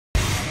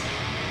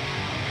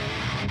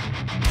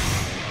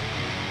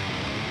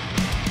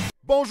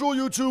Bonjour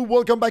YouTube,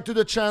 welcome back to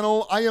the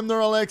channel. I am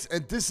Neuralex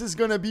and this is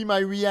gonna be my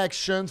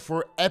reaction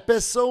for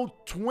episode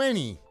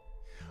 20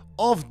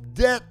 of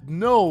Death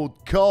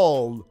Note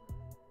called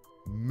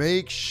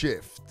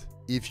Makeshift.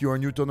 If you are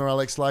new to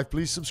Neuralex Live,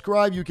 please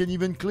subscribe. You can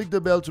even click the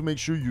bell to make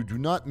sure you do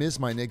not miss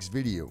my next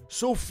video.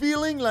 So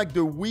feeling like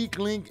the weak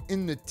link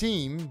in the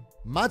team,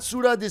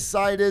 Matsuda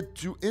decided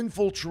to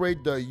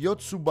infiltrate the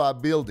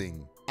Yotsuba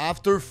building.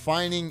 After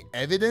finding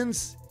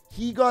evidence,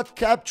 he got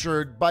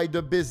captured by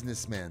the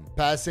businessman,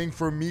 passing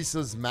for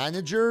Misa's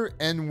manager,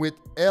 and with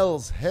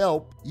L's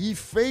help, he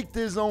faked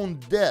his own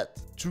death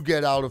to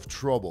get out of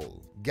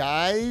trouble.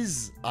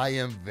 Guys, I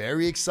am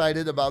very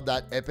excited about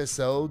that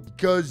episode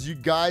because you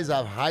guys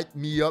have hyped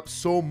me up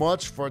so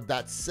much for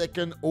that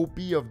second OP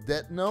of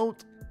Death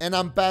Note, and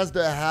I'm past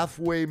the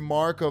halfway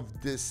mark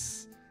of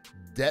this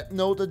Death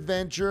Note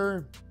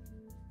adventure.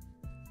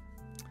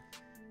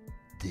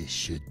 This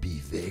should be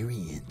very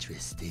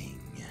interesting.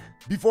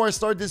 Before I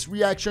start this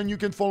reaction, you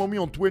can follow me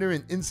on Twitter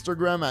and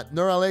Instagram at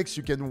Neuralex.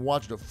 You can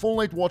watch the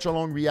full-length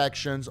watch-along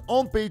reactions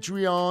on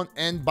Patreon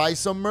and buy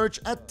some merch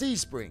at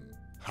Teespring.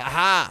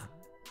 Haha!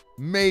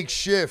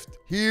 Makeshift.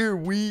 Here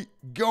we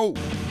go.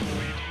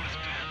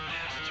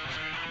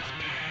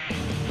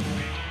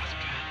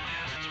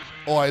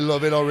 Oh, I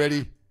love it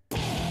already.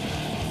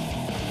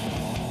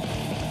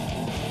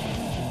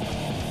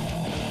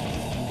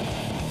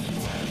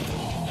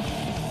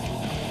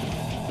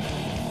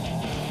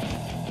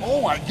 Oh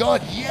my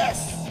god,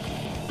 yes!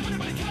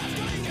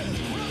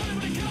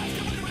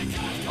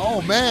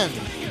 Oh man!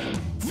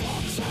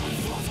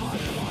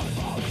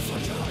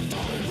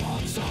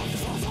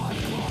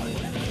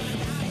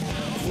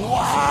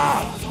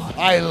 Wow!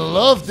 I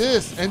love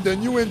this, and the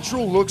new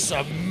intro looks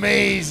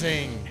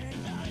amazing.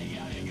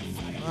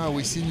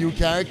 We see new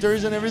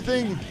characters and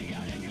everything.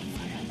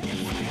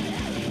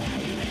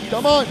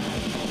 Come on!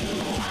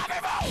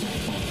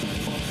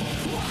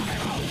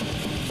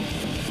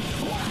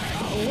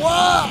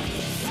 Wow!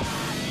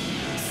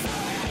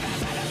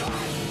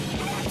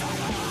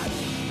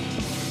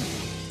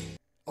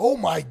 Oh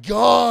my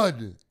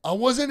god! I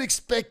wasn't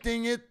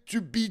expecting it to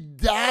be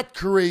that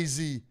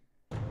crazy.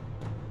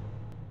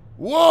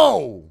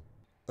 Whoa!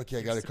 Okay,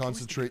 I gotta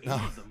concentrate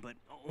now. But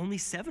only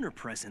 7 are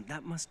present.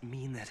 That must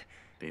mean that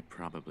they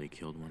probably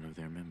killed one of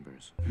their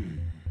members.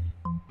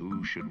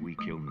 Who should we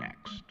kill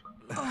next?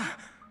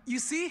 You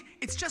see?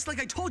 It's just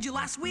like I told you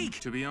last week.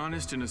 To be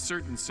honest, in a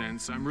certain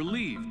sense, I'm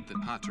relieved that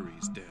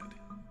Hattori's dead.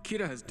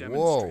 Kira has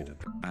demonstrated.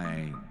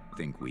 I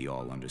think we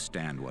all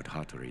understand what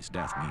Hattori's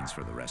death means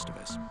for the rest of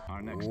us.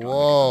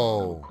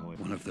 Whoa.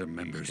 One of their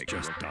members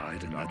just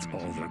died, and that's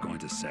all they're going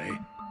to say.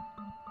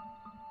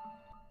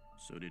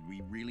 So did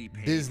we really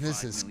pay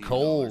Business is $5 million?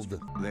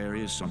 cold. There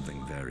is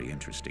something very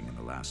interesting in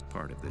the last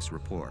part of this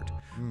report.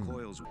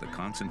 Coils, the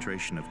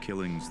concentration of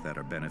killings that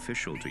are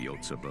beneficial to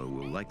Yotsuba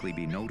will likely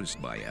be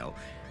noticed by L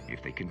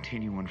if they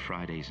continue on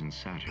Fridays and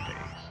Saturdays.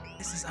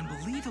 This is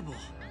unbelievable.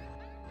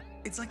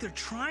 It's like they're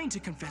trying to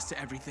confess to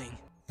everything.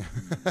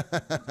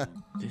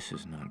 This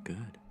is not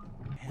good.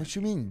 What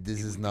you mean,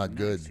 this is not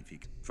good?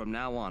 From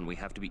now on, we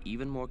have to be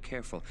even more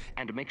careful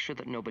and to make sure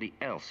that nobody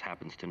else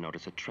happens to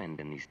notice a trend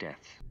in these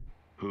deaths.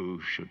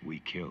 Who should we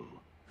kill?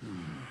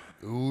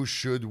 Who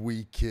should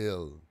we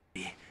kill?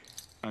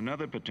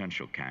 Another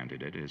potential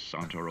candidate is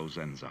Santoro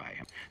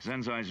Zenzai.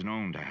 Zenzai is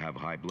known to have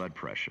high blood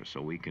pressure,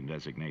 so we can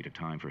designate a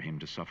time for him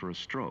to suffer a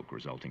stroke,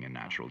 resulting in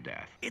natural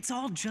death. It's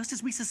all just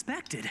as we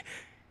suspected.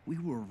 We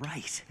were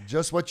right.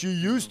 Just what you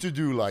used to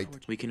do, like.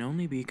 We can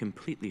only be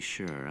completely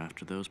sure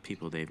after those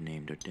people they've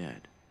named are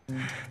dead.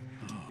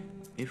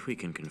 If we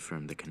can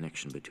confirm the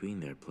connection between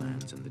their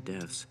plans and the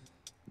deaths,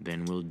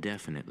 then we'll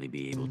definitely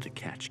be able to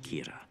catch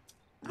Kira.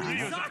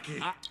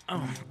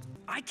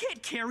 I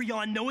can't carry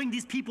on knowing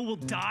these people will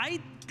die.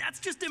 That's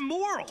just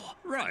immoral.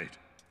 Right.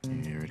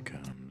 Here it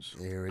comes.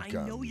 Here it I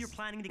comes. know you're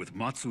planning to... With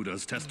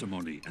Matsuda's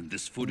testimony and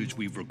this footage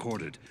we've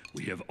recorded,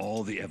 we have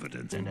all the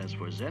evidence. And as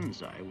for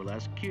Zenzai, we'll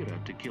ask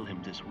Kira to kill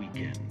him this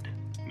weekend.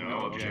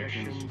 No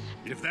objections.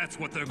 If that's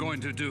what they're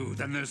going to do,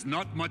 then there's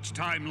not much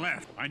time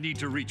left. I need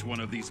to reach one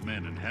of these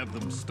men and have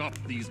them stop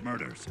these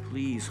murders.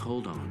 Please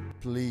hold on.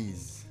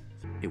 Please.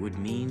 It would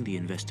mean the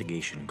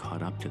investigation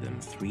caught up to them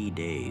 3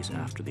 days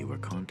after they were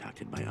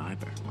contacted by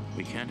Iber.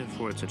 We can't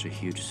afford such a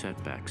huge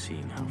setback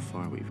seeing how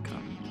far we've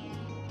come.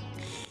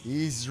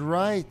 He's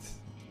right.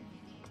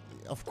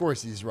 Of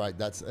course he's right,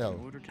 that's L.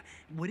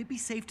 Would it be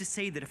safe to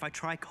say that if I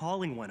try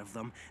calling one of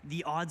them,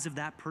 the odds of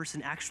that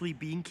person actually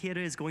being Kira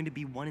is going to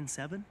be 1 in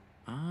 7?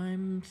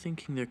 I'm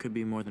thinking there could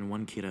be more than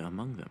one Kira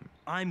among them.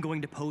 I'm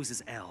going to pose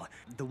as L.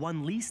 The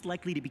one least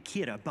likely to be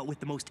Kira, but with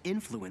the most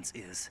influence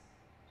is...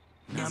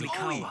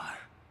 Namikawa.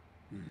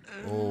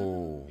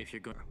 Oh. If you're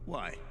going...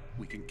 Why?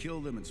 We can kill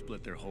them and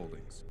split their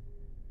holdings.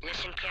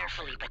 Listen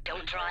carefully, but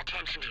don't draw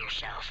attention to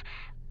yourself.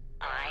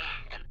 I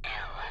am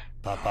L.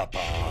 Pa pa pa.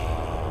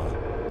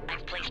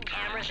 I've placed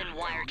cameras and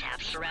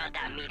wiretaps throughout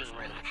that meeting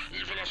room.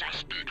 Even as I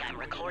speak, I'm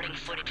recording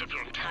footage of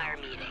your entire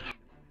meeting.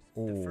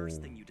 The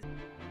first thing you do,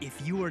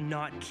 if you are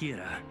not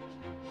Kira,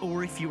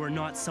 or if you are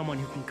not someone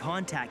who can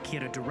contact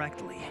Kira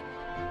directly,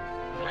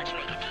 Let's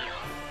make a deal.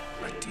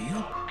 A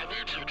deal? I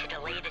need you to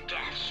delay the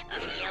deaths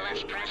of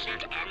ELF's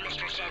president and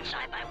Mr.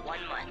 Sensei by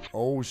 1 month.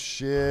 Oh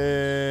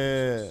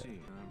shit.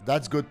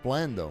 That's good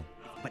plan though.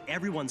 But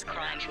everyone's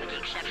Crimes, with the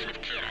exception of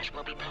Kira's,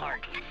 will be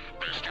pardoned,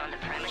 based on the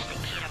premise that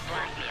Kira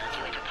blackmailed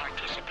you into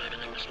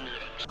participating in these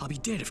meetings. I'll be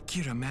dead if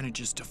Kira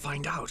manages to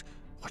find out.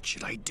 What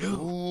should I do?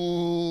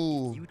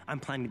 Ooh. I'm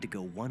planning to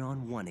go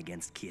one-on-one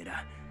against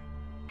Kira.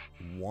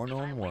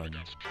 One-on-one.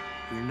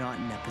 We're not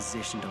in a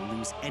position to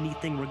lose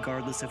anything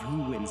regardless of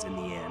who wins in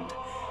the end.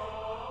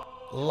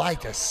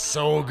 Light is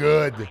so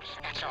good.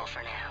 That's all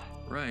for now.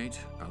 Right.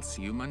 I'll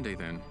see you Monday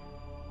then.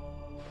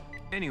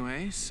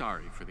 Anyway,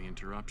 sorry for the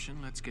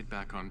interruption. Let's get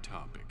back on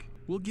topic.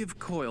 We'll give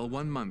Coyle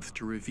 1 month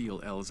to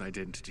reveal L's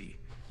identity.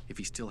 If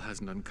he still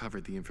hasn't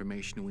uncovered the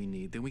information we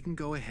need, then we can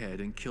go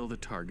ahead and kill the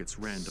targets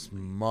randomly.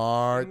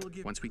 Smart.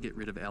 Once we get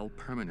rid of L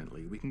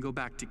permanently, we can go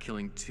back to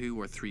killing 2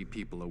 or 3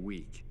 people a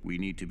week. We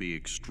need to be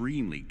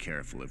extremely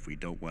careful if we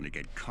don't want to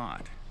get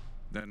caught.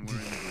 Then we're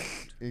in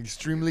agreement.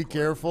 Extremely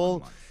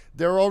careful.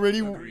 They're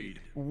already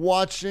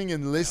watching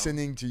and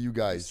listening to you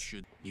guys.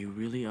 You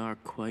really are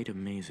quite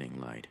amazing,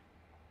 Light.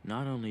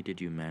 Not only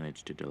did you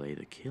manage to delay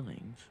the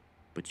killings,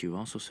 but you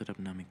also set up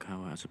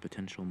Namikawa as a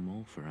potential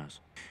mole for us,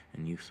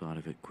 and you thought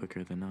of it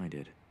quicker than I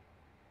did.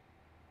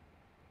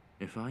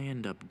 If I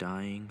end up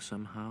dying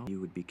somehow, you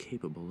would be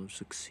capable of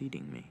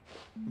succeeding me.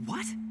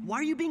 What? Why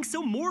are you being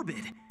so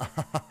morbid?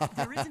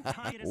 There isn't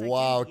time as I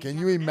Wow, can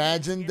you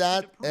imagine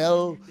that?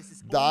 L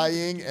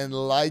dying and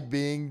Light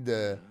being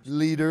the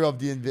leader of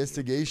the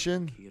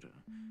investigation?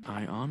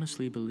 I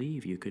honestly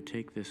believe you could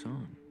take this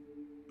on.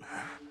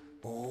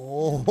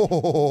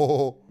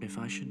 Oh. If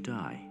I should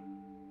die,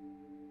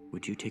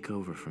 would you take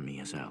over for me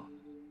as L?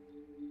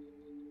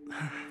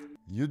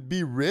 You'd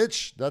be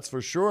rich, that's for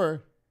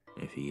sure.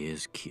 If he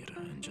is Kira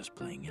and just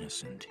playing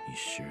innocent, he's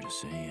sure to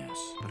say yes.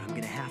 But I'm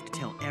gonna have to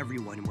tell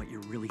everyone what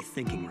you're really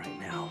thinking right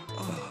now.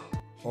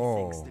 He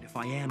thinks that if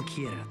I am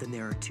Kira, then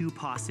there are 2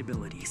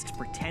 possibilities.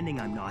 Pretending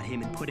I'm not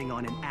him and putting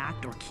on an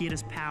act, or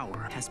Kira's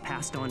power has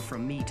passed on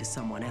from me to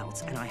someone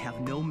else, and I have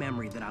no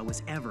memory that I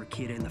was ever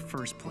Kira in the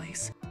first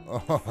place.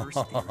 First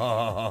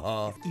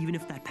theory, even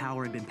if that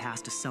power had been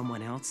passed to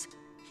someone else,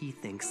 he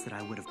thinks that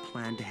I would have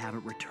planned to have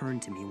it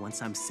returned to me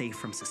once I'm safe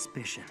from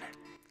suspicion.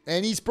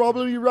 And he's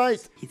probably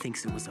right. He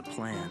thinks it was a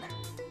plan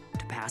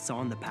to pass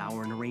on the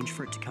power and arrange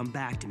for it to come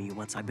back to me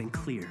once I've been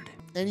cleared.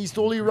 And he's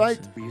totally right.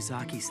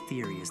 Ryuzaki's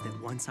theory is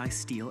that once I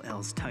steal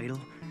L's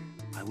title,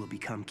 I will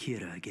become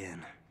Kira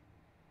again.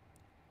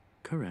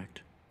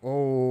 Correct.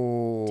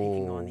 Oh.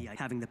 Taking on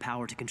having the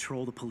power to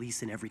control the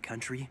police in every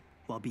country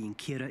while being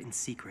Kira in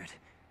secret.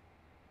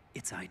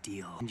 It's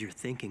ideal. And you're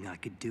thinking I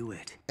could do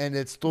it. And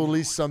it's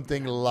totally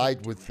something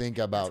Light would think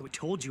about. So I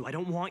told you I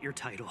don't want your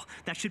title.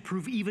 That should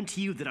prove even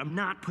to you that I'm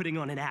not putting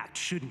on an act,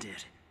 shouldn't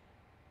it?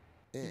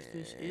 If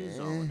this is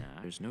all an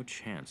act, there's no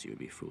chance you would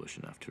be foolish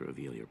enough to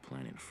reveal your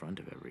plan in front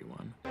of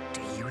everyone.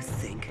 Do you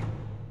think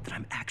that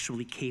I'm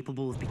actually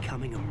capable of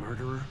becoming a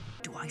murderer?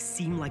 Do I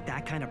seem like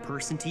that kind of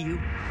person to you?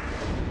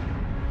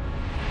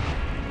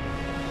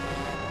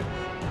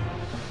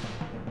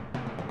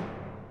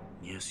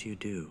 Yes, you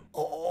do.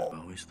 I've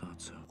always thought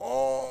so.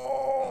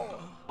 Oh!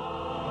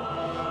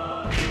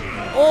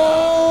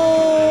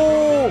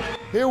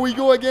 Here we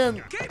go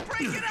again. Okay,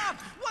 break it up!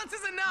 Once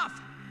is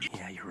enough!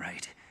 Yeah, you're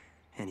right.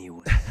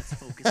 Anyway, let's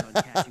focus on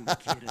catching the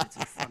kid that's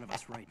in front of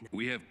us right now.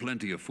 We have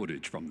plenty of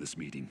footage from this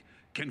meeting.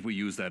 Can't we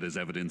use that as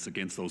evidence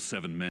against those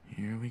 7 men?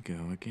 Here we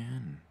go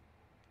again.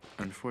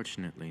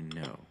 Unfortunately,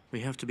 no. We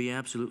have to be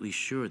absolutely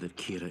sure that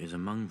Kira is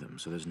among them,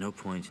 so there's no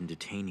point in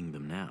detaining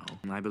them now.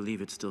 I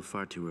believe it's still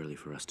far too early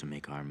for us to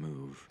make our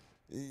move.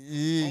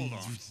 Hold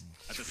on.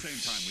 At the same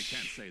time, we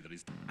can't say that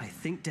he's... I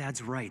think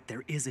Dad's right.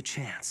 There is a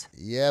chance.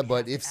 Yeah,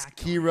 but if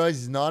Kira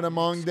is not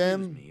among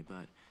them... Me,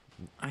 but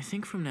I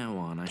think from now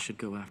on I should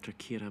go after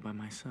Kira by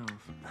myself.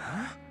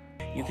 Huh?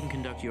 You can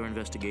conduct your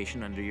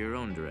investigation under your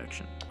own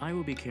direction. I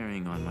will be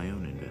carrying on my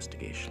own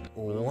investigation.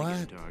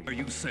 What? Are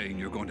you saying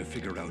you're going to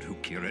figure out who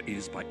Kira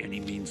is by any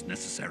means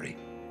necessary?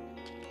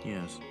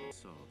 Yes.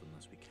 Solved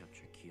unless we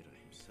capture Kira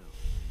himself.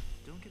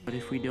 But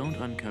if we don't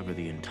uncover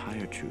the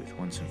entire truth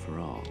once and for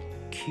all,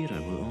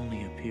 Kira will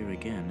only appear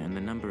again and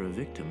the number of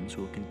victims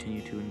will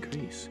continue to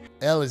increase.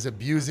 L is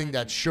abusing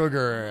that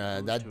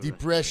sugar, that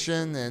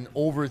depression and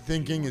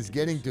overthinking is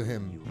getting to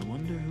him. I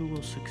wonder who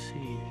will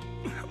succeed.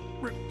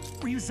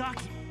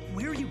 Ryuzaki,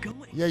 where are you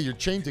going? Yeah, you're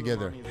chained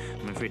together.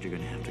 I'm afraid you're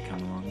going to have to come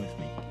along with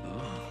me.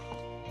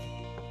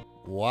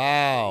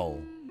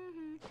 Wow.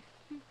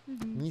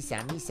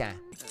 Misa.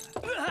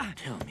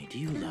 Tell me, do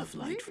you love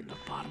Light from the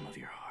bottom of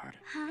your heart?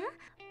 Huh?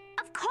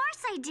 Of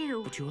course I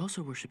do. But you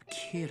also worship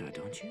Kira,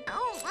 don't you?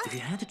 Oh. If you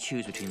had to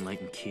choose between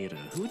Light and Kira,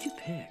 who would you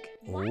pick?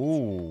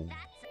 Oh.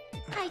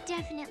 I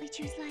definitely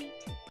choose Light.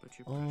 But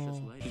your precious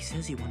Light. He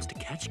says he wants to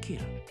catch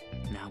Kira.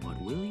 Now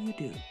what will you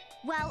do?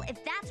 Well,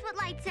 if that's what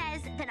Light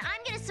says, then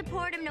I'm gonna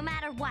support him no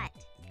matter what.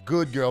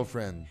 Good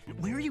girlfriend.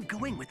 Where are you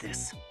going with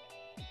this?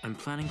 I'm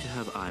planning to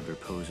have Iber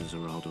pose as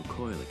Geraldo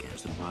Coil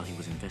against him. While he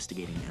was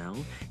investigating El,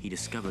 he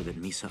discovered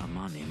that Misa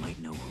Amane might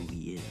know who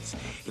he is.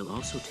 He'll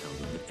also tell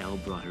them that El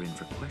brought her in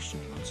for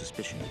questioning on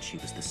suspicion that she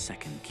was the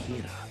second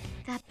Kira.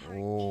 That part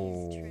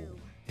is true.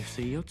 If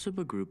the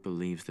Yotsuba group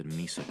believes that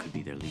Misa could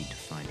be their lead to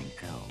finding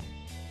El,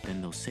 then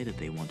they'll say that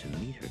they want to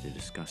meet her to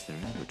discuss their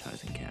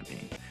advertising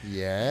campaign.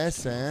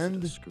 Yes,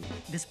 and?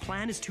 This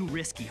plan is too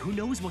risky. Who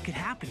knows what could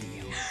happen to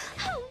you?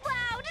 Oh,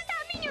 wow! Does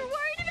that mean you're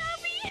worried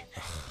about me?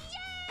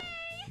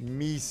 Yay!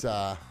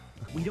 Misa.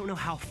 We don't know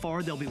how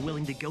far they'll be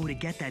willing to go to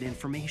get that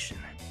information.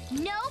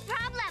 No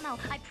problemo.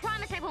 I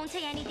promise I won't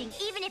say anything,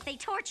 even if they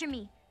torture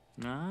me.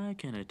 I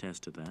can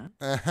attest to that.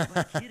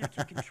 But Kira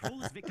can control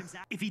his victims.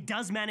 If he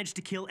does manage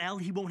to kill El,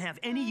 he won't have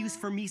any use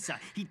for Misa.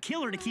 He'd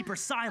kill her to keep her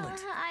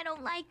silent. I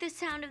don't like the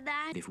sound of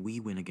that. If we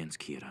win against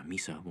Kira,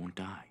 Misa won't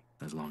die.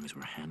 As long as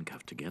we're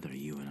handcuffed together,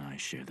 you and I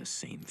share the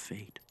same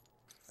fate.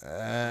 Get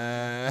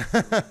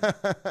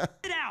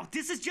out!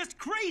 This is just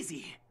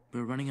crazy!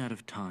 We're running out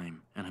of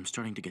time, and I'm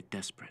starting to get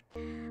desperate.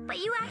 But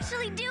you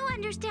actually do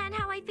understand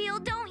how I feel,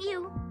 don't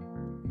you?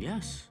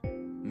 Yes.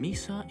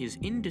 Misa is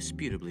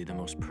indisputably the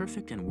most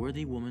perfect and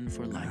worthy woman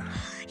for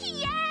life.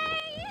 Yay!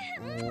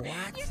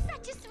 What? You're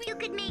such a sweet... You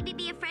could maybe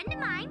be a friend of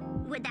mine.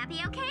 Would that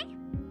be okay?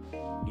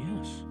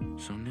 Yes.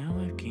 So now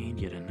I've gained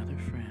yet another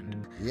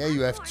friend. Yeah,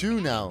 you have two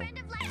now.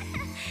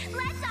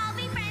 Let's all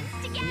be friends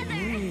together.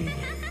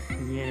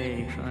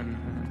 Yay, fun.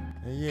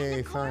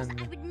 Yay, fun.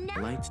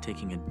 Light's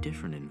taking a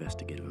different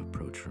investigative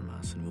approach from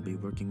us and will be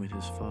working with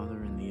his father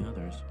and the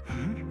others.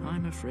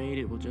 I'm afraid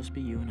it will just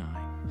be you and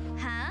I.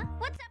 Huh?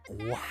 What's up with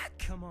that? What?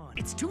 Come on,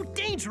 it's too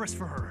dangerous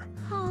for her.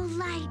 Oh,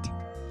 Light.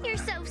 You're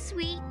so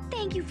sweet.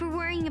 Thank you for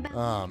worrying about me.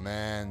 Oh,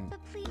 man. But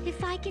please,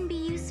 if I can be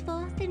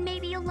useful, then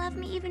maybe you'll love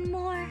me even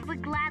more. I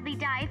would gladly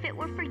die if it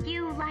were for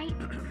you, Light.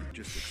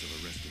 Logistics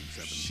of arresting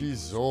 7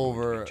 She's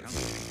over.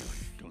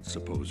 Don't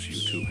suppose you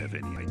two have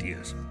any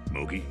ideas?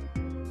 Mogi?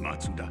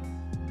 Matsuda?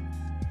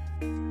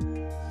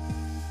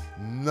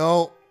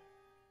 No.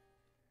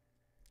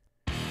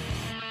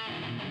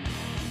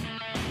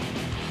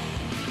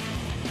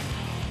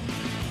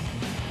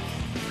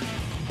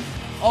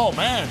 Oh,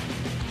 man.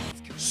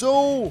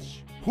 So,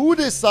 who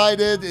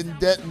decided in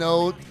Death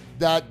Note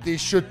that they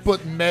should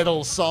put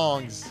metal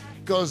songs?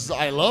 Because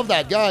I love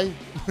that guy.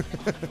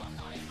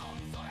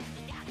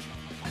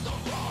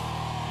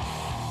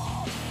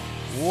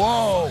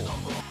 Whoa.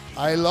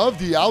 I love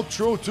the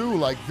outro too.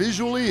 Like,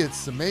 visually,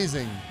 it's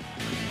amazing.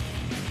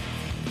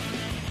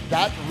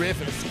 That riff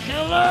is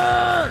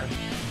killer!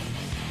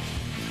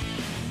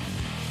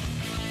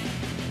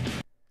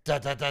 Da,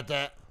 da, da,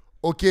 da.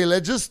 Okay,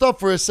 let's just stop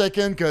for a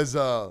second because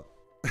I'm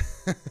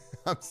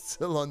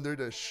still under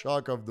the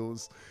shock of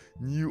those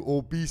new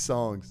OP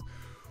songs.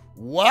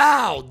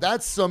 Wow,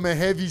 that's some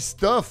heavy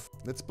stuff.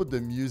 Let's put the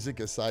music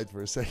aside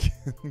for a second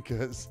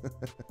because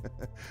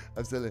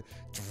I'm still like...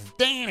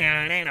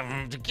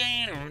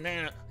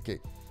 Okay,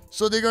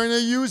 so they're going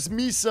to use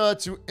Misa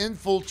to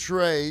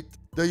infiltrate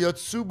the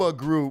Yotsuba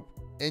group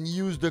and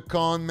use the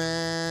con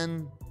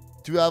man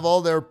to have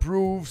all their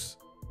proofs,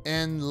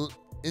 and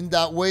in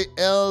that way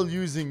El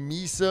using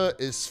Misa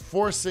is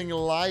forcing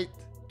Light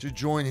to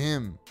join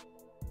him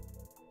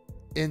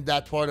in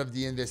that part of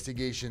the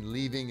investigation,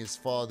 leaving his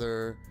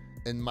father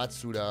and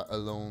Matsuda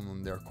alone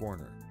on their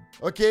corner.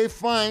 Okay,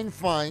 fine,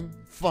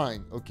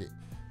 okay.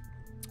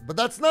 But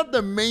that's not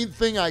the main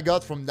thing I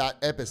got from that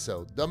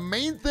episode. The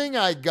main thing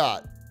I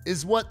got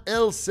is what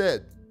El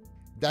said,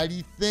 that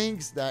he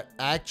thinks that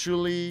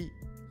actually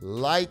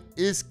Light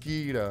is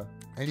Kira,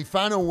 and he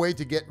found a way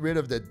to get rid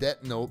of the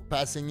Death Note,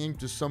 passing him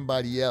to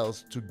somebody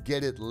else to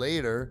get it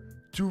later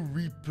to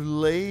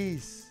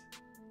replace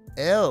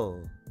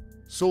El.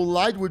 So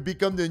Light would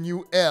become the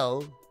new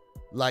El,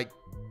 like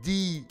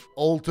the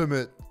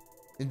ultimate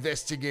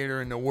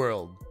investigator in the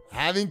world,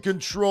 having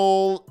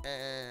control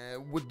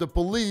with the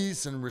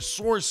police and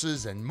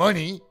resources and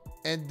money.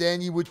 And then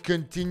he would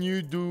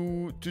continue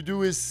to do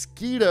his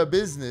Kira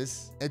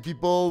business, and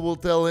people will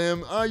tell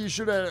him, oh, you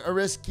should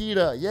arrest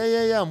Kira.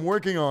 Yeah, I'm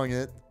working on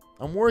it.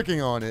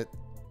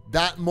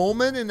 That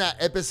moment in that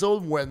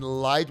episode when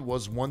Light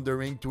was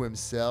wondering to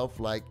himself,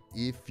 like,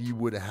 if he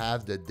would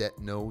have the Death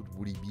Note,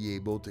 would he be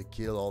able to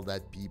kill all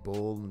that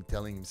people? And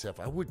telling himself,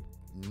 I would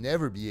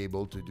never be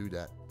able to do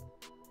that.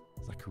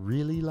 It's like,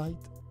 really, Light?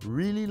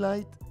 Really,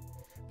 Light?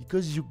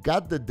 Because you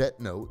got the Death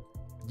Note,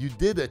 you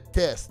did a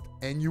test,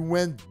 and you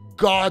went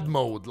God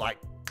mode, like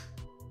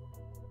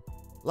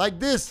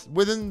this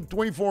within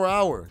 24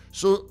 hours.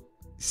 So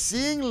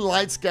seeing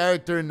Light's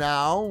character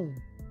now,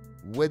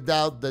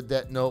 without the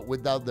Death Note,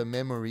 without the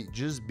memory,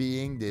 just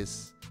being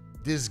this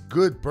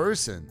good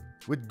person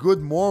with good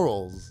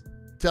morals,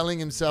 telling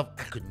himself,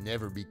 I could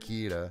never be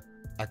Kira,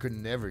 I could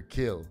never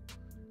kill.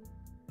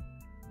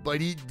 But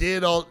he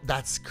did all.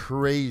 That's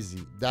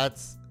crazy.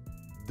 That's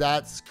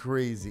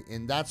crazy.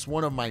 And that's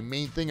one of my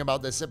main thing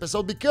about this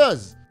episode,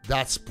 because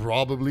that's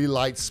probably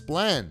Light's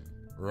plan,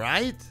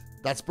 right?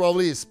 That's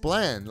probably his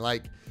plan.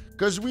 Like,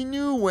 because we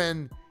knew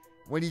when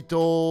he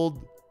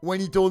told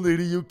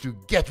Ryuk to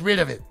get rid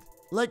of it,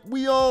 Like,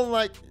 we all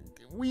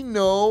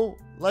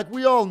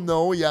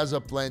know he has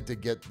a plan to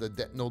get the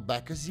Death Note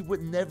back, because he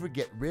would never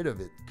get rid of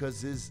it,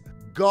 because his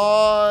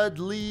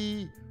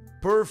godly,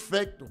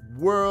 perfect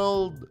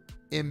world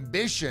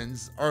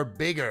ambitions are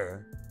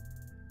bigger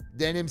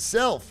than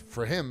himself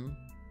for him.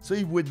 So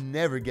he would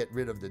never get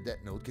rid of the Death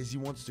Note, because he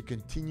wants to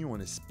continue on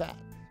his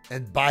path.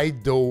 And by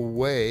the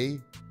way,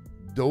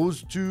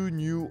 those two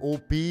new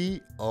OP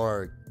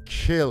are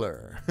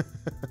killer.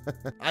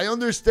 I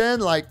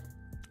understand, like,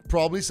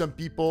 probably some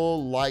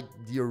people like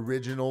the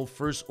original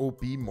first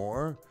OP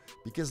more,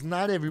 because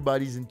not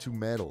everybody's into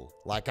metal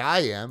like I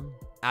am.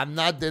 I'm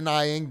not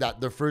denying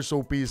that the first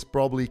OP is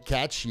probably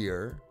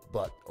catchier,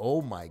 but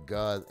oh my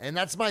god. And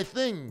that's my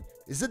thing.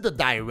 Is it the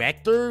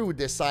director who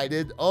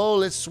decided, oh,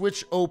 let's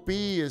switch OP,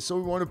 so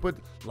we want to put,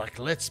 like,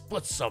 let's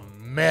put some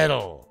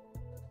metal.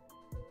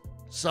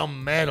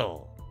 Some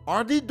metal.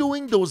 Are they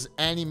doing those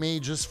anime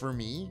just for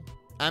me?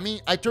 I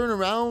mean, I turn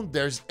around,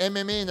 there's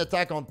MMA and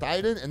Attack on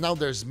Titan, and now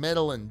there's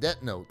metal and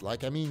Death Note.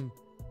 Like, I mean...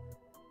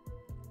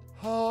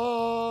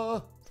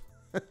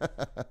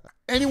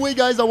 Anyway,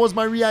 guys, that was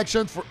my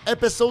reaction for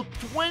episode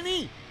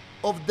 20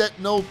 of Death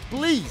Note.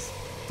 Please,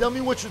 tell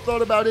me what you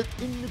thought about it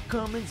in the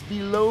comments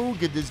below.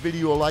 Give this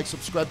video a like,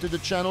 subscribe to the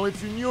channel.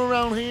 If you're new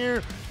around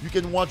here, you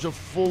can watch a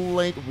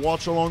full-length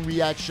watch-along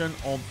reaction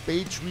on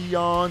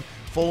Patreon.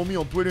 Follow me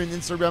on Twitter and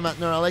Instagram at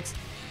Neuralex.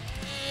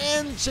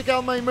 And check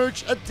out my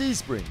merch at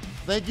Teespring.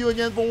 Thank you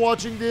again for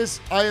watching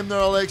this. I am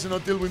Neuralex, and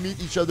until we meet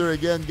each other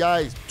again,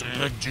 guys,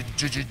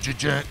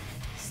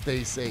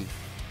 stay safe.